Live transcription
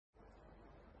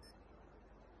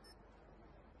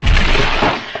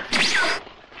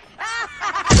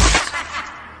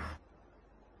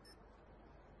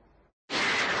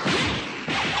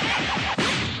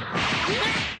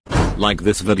like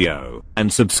this video,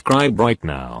 and subscribe right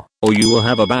now, or you will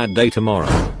have a bad day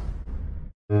tomorrow.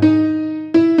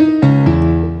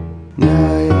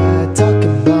 Yeah, talk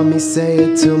about me, say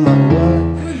it to my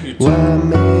what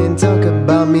man, talk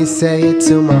about me, say it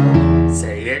to my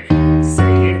Say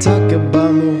it. talk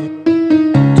about me.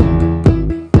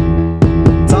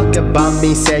 Talk about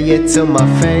me, say it to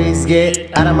my face.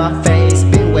 Get out of my face.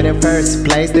 Been with it first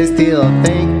place. They still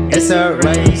think it's a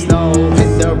race. No,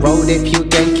 hit the road if you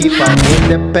can keep up in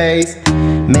the pace.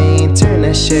 Man, turn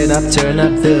that shit up, turn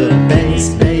up the bass.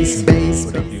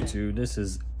 What up, YouTube? This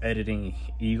is editing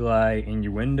Eli in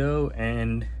your window,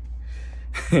 and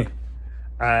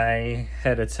I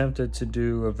had attempted to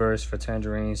do a verse for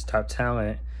Tanjareen's Top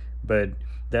Talent, but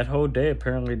that whole day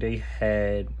apparently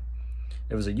there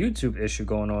was a YouTube issue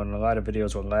going on and a lot of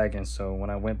videos were lagging. So when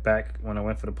I went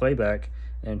for the playback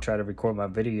and tried to record my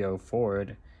video for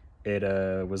it,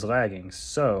 it was lagging.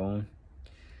 So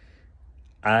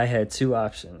I had two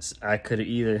options. I could have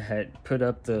either had put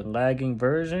up the lagging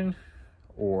version,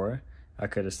 or I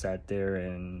could have sat there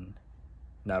and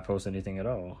not post anything at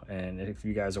all. And if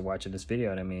you guys are watching this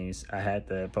video, that means I had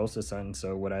to post something.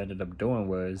 So what I ended up doing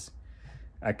was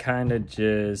I kind of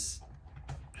just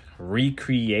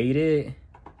recreated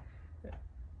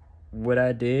what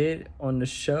I did on the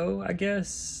show, I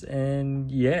guess. And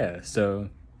yeah, so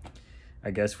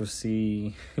I guess we'll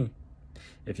see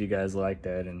if you guys like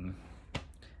that and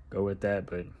go with that.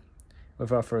 But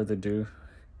without further ado,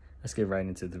 let's get right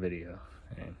into the video.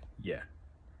 And yeah,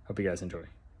 hope you guys enjoy.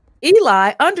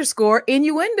 Eli_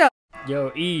 innuendo.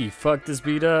 Yo, E, fuck this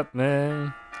beat up,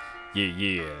 man.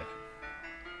 Yeah.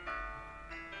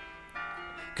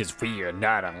 Cause we are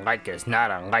not unlike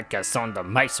us on the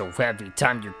mic. So every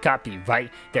time you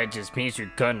copyright, that just means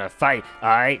you're gonna fight.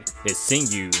 Alright, it's in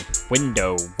you.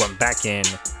 Window, I'm back in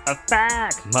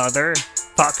effect.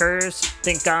 Motherfuckers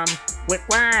think I'm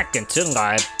whack until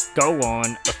I go on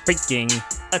a freaking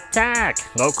attack.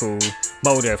 Local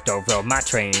motive, though, my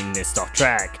train is off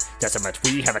track. That's how much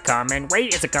we have a common.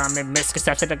 Wait, it's a common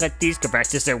misconception. I got these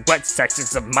corrections and what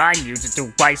sections of my music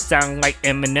do I sound like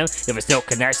Eminem? If it's no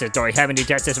connections, don't have any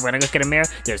justice when I look in the mirror.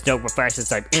 There's no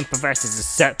reflections, I'm imperfections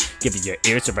except giving your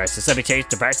ears a rest. Let me change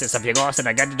the verses of your loss, and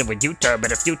I got to do a U-turn.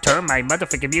 But if you turn my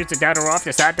motherfucking music down or off,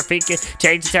 decide to freaking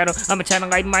change the channel. I'm a channel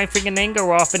like my freaking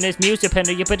anger off in this music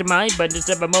panel. You put in mind, but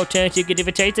instead of a more chance, you can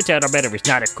even change the channel. Better it's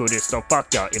not a cool, so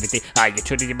fuck y'all. Everything I get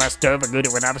treated, you must serve a good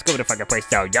when I was going to fucking play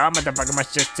style. Y'all motherfucker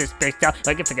must just spaced out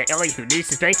like if I get Ellie who needs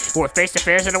to stay or face to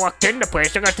face, and I walked in the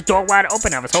place. I got the door wide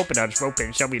open. I was hoping I'd just rope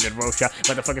in, show me the road shot.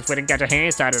 Motherfuckers went and got your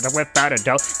hands out of the whip out of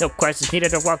dough. No questions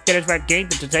needed to walk in his rap game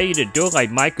to tell you to do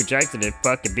like Michael Jackson and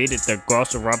fucking beat it. The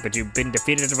gross rump, but you've been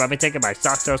defeated. I've been taking my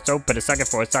socks so soap, but a sucker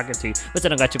for a socket to you. What's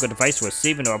an electrical device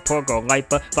receiving or a poor girl light,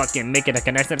 but fucking making a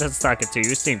connection to the socket to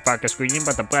you. Seem fucking screaming,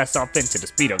 but the blast off into the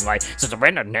speed of light. So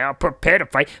surrender now, prepare to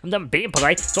fight. I'm done being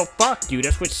polite, so fuck you.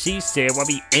 That's what she said. While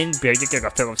we in there, you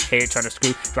got Phillips' head trying to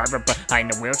screw driver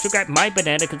behind the wheel. You got my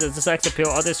banana cause it's a sex appeal.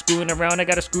 All this screwing around, I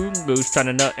got a screw loose. Trying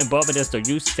to nut involve in this, so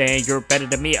you saying you're better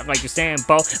than me. I'm like you're saying,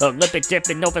 bo. A lip it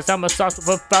dipping over summer sauce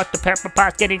with fuck the pepper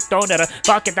pots getting thrown at her.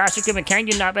 Fucking thought you giving can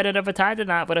you not better than advertise or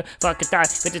not with a fucking thought.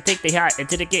 But you think they hot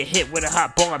until they get hit with a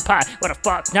hot boiling pot. What the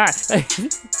fuck not?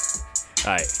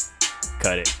 Alright,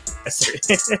 cut it.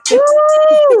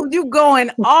 Ooh, you going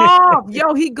off.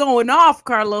 Yo, he going off,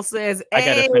 Carlos says. I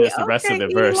gotta finish the rest of the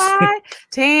verse.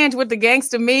 Tanj with the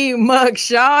gangster meme mug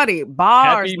shoddy.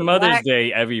 Bars. Happy Mother's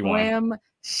Day, everyone. Swim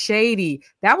shady.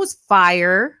 That was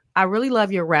fire. I really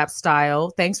love your rap style.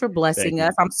 Thanks for blessing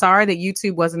us. I'm sorry that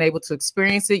YouTube wasn't able to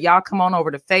experience it. Y'all come on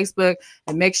over to Facebook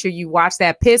and make sure you watch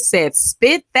that. Pitt said,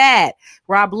 spit that.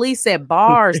 Rob Lee said,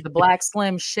 bars, the Black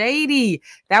Slim Shady.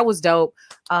 That was dope.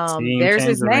 There's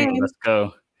his name. Let's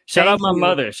go. Shout out my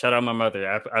mother. Shout out my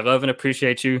mother. I love and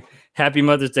appreciate you. Happy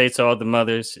Mother's Day to all the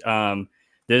mothers.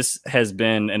 This has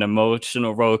been an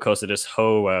emotional roller coaster, this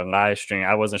whole live stream.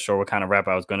 I wasn't sure what kind of rap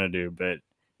I was going to do, but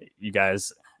you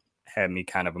guys had me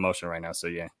kind of emotional right now. So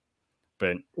yeah,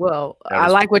 but well, I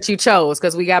like what you chose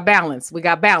because we got balance. We've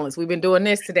been doing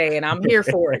this today and I'm here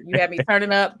for it. You had me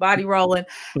turning up, body rolling.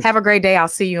 Have a great day. I'll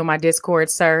see you in my Discord,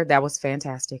 sir. That was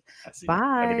fantastic.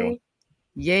 Bye.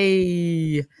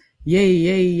 Yay.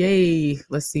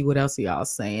 Let's see what else y'all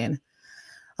saying.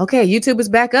 Okay, YouTube is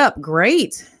back up.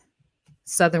 Great.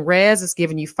 Southern Rez is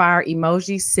giving you fire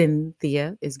emojis.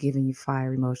 Cynthia is giving you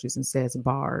fire emojis and says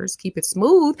bars. Keep it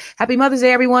smooth. Happy Mother's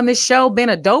Day, everyone. This show been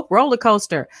a dope roller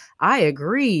coaster. I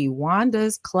agree.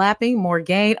 Wanda's clapping.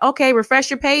 Morgaine. Okay, refresh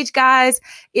your page, guys.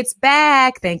 It's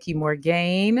back. Thank you,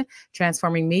 Morgaine.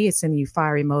 Transforming Me is sending you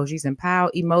fire emojis and pow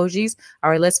emojis. All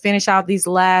right, let's finish out these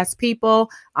last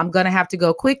people. I'm going to have to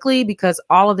go quickly because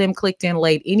all of them clicked in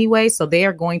late anyway. So they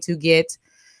are going to get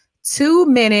 2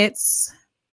 minutes.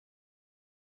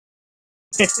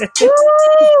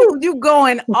 Ooh, you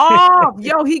going off.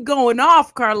 Yo, he going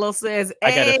off, Carlos says.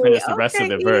 I gotta finish the rest of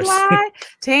the verse.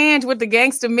 Tanj with the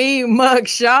gangster meme mug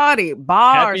shoddy.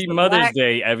 Bars. Happy Mother's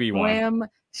Day, everyone. Swim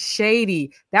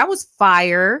shady. That was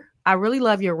fire. I really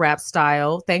love your rap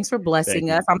style. Thanks for blessing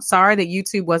us. I'm sorry that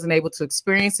YouTube wasn't able to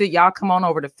experience it. Y'all come on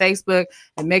over to Facebook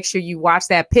and make sure you watch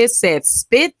that. Piss said,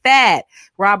 spit that.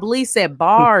 Rob Lee said,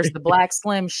 bars, the Black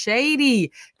Slim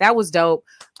Shady. That was dope.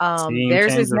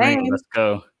 There's his name. Let's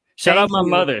go. Shout out my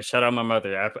mother. Shout out my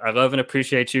mother. I love and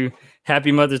appreciate you.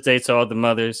 Happy Mother's Day to all the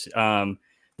mothers.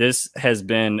 This has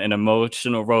been an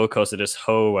emotional roller coaster, this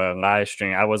whole live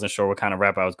stream. I wasn't sure what kind of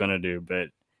rap I was going to do, but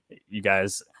you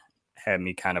guys had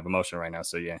me kind of emotional right now.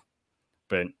 So yeah,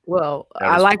 but well,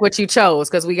 I like what you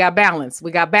chose because we got balance.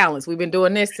 We've been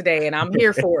doing this today and I'm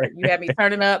here for it. You had me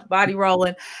turning up, body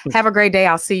rolling. Have a great day.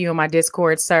 I'll see you in my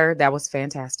Discord, sir. That was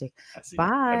fantastic.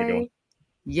 Bye.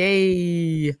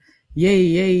 Yay.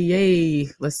 Yay.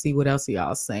 Let's see what else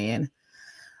y'all saying.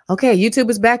 Okay,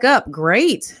 YouTube is back up.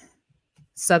 Great.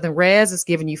 Southern Rez is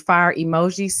giving you fire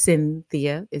emojis.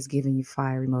 Cynthia is giving you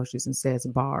fire emojis and says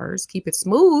bars. Keep it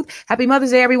smooth. Happy Mother's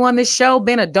Day, everyone. This show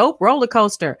been a dope roller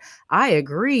coaster. I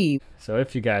agree. So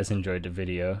if you guys enjoyed the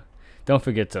video, don't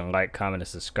forget to like, comment, and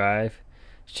subscribe.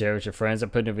 Share with your friends.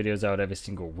 I'm putting the videos out every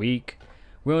single week.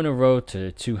 We're on the road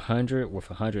to 200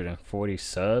 with 140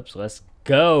 subs. Let's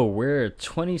go. We're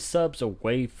 20 subs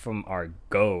away from our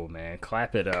goal, man.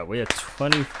 Clap it up. We're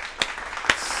 20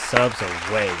 subs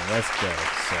away. Let's go.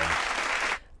 So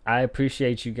I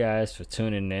appreciate you guys for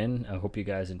tuning in. I hope you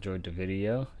guys enjoyed the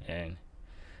video, and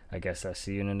I guess I'll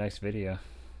see you in the next video.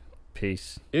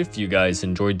 Peace. If you guys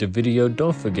enjoyed the video,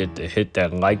 don't forget to hit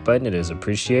that like button. It is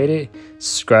appreciated.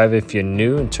 Subscribe if you're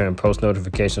new and turn post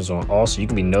notifications on all so you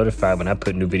can be notified when I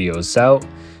put new videos out.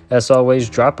 As always,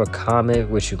 drop a comment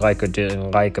which you like or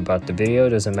didn't like about the video. It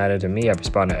doesn't matter to me. I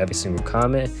respond to every single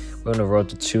comment. We're on the road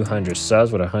to 200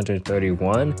 subs with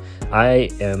 131. I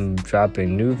am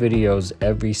dropping new videos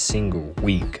every single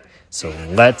week. So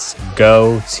let's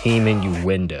go, team in you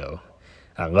window.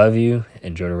 I love you.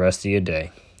 Enjoy the rest of your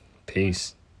day.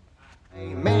 Peace.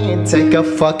 Man, take a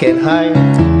fucking hike.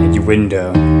 In your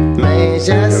window. Man,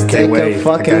 just take a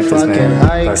fucking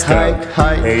hike.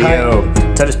 Hey yo,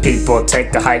 tell these people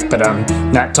take the hike, but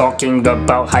I'm not talking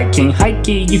about hiking.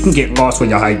 Hiking, you can get lost when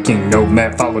you're hiking. No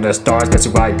man, follow the stars, that's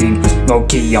who I be. Low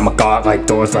key, I'm a god like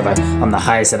doors, brother. I'm the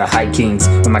highest of the hikings.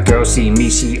 When my girl see me,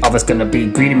 she always gonna be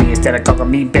greeting me instead of calling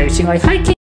me babe. She like hiking.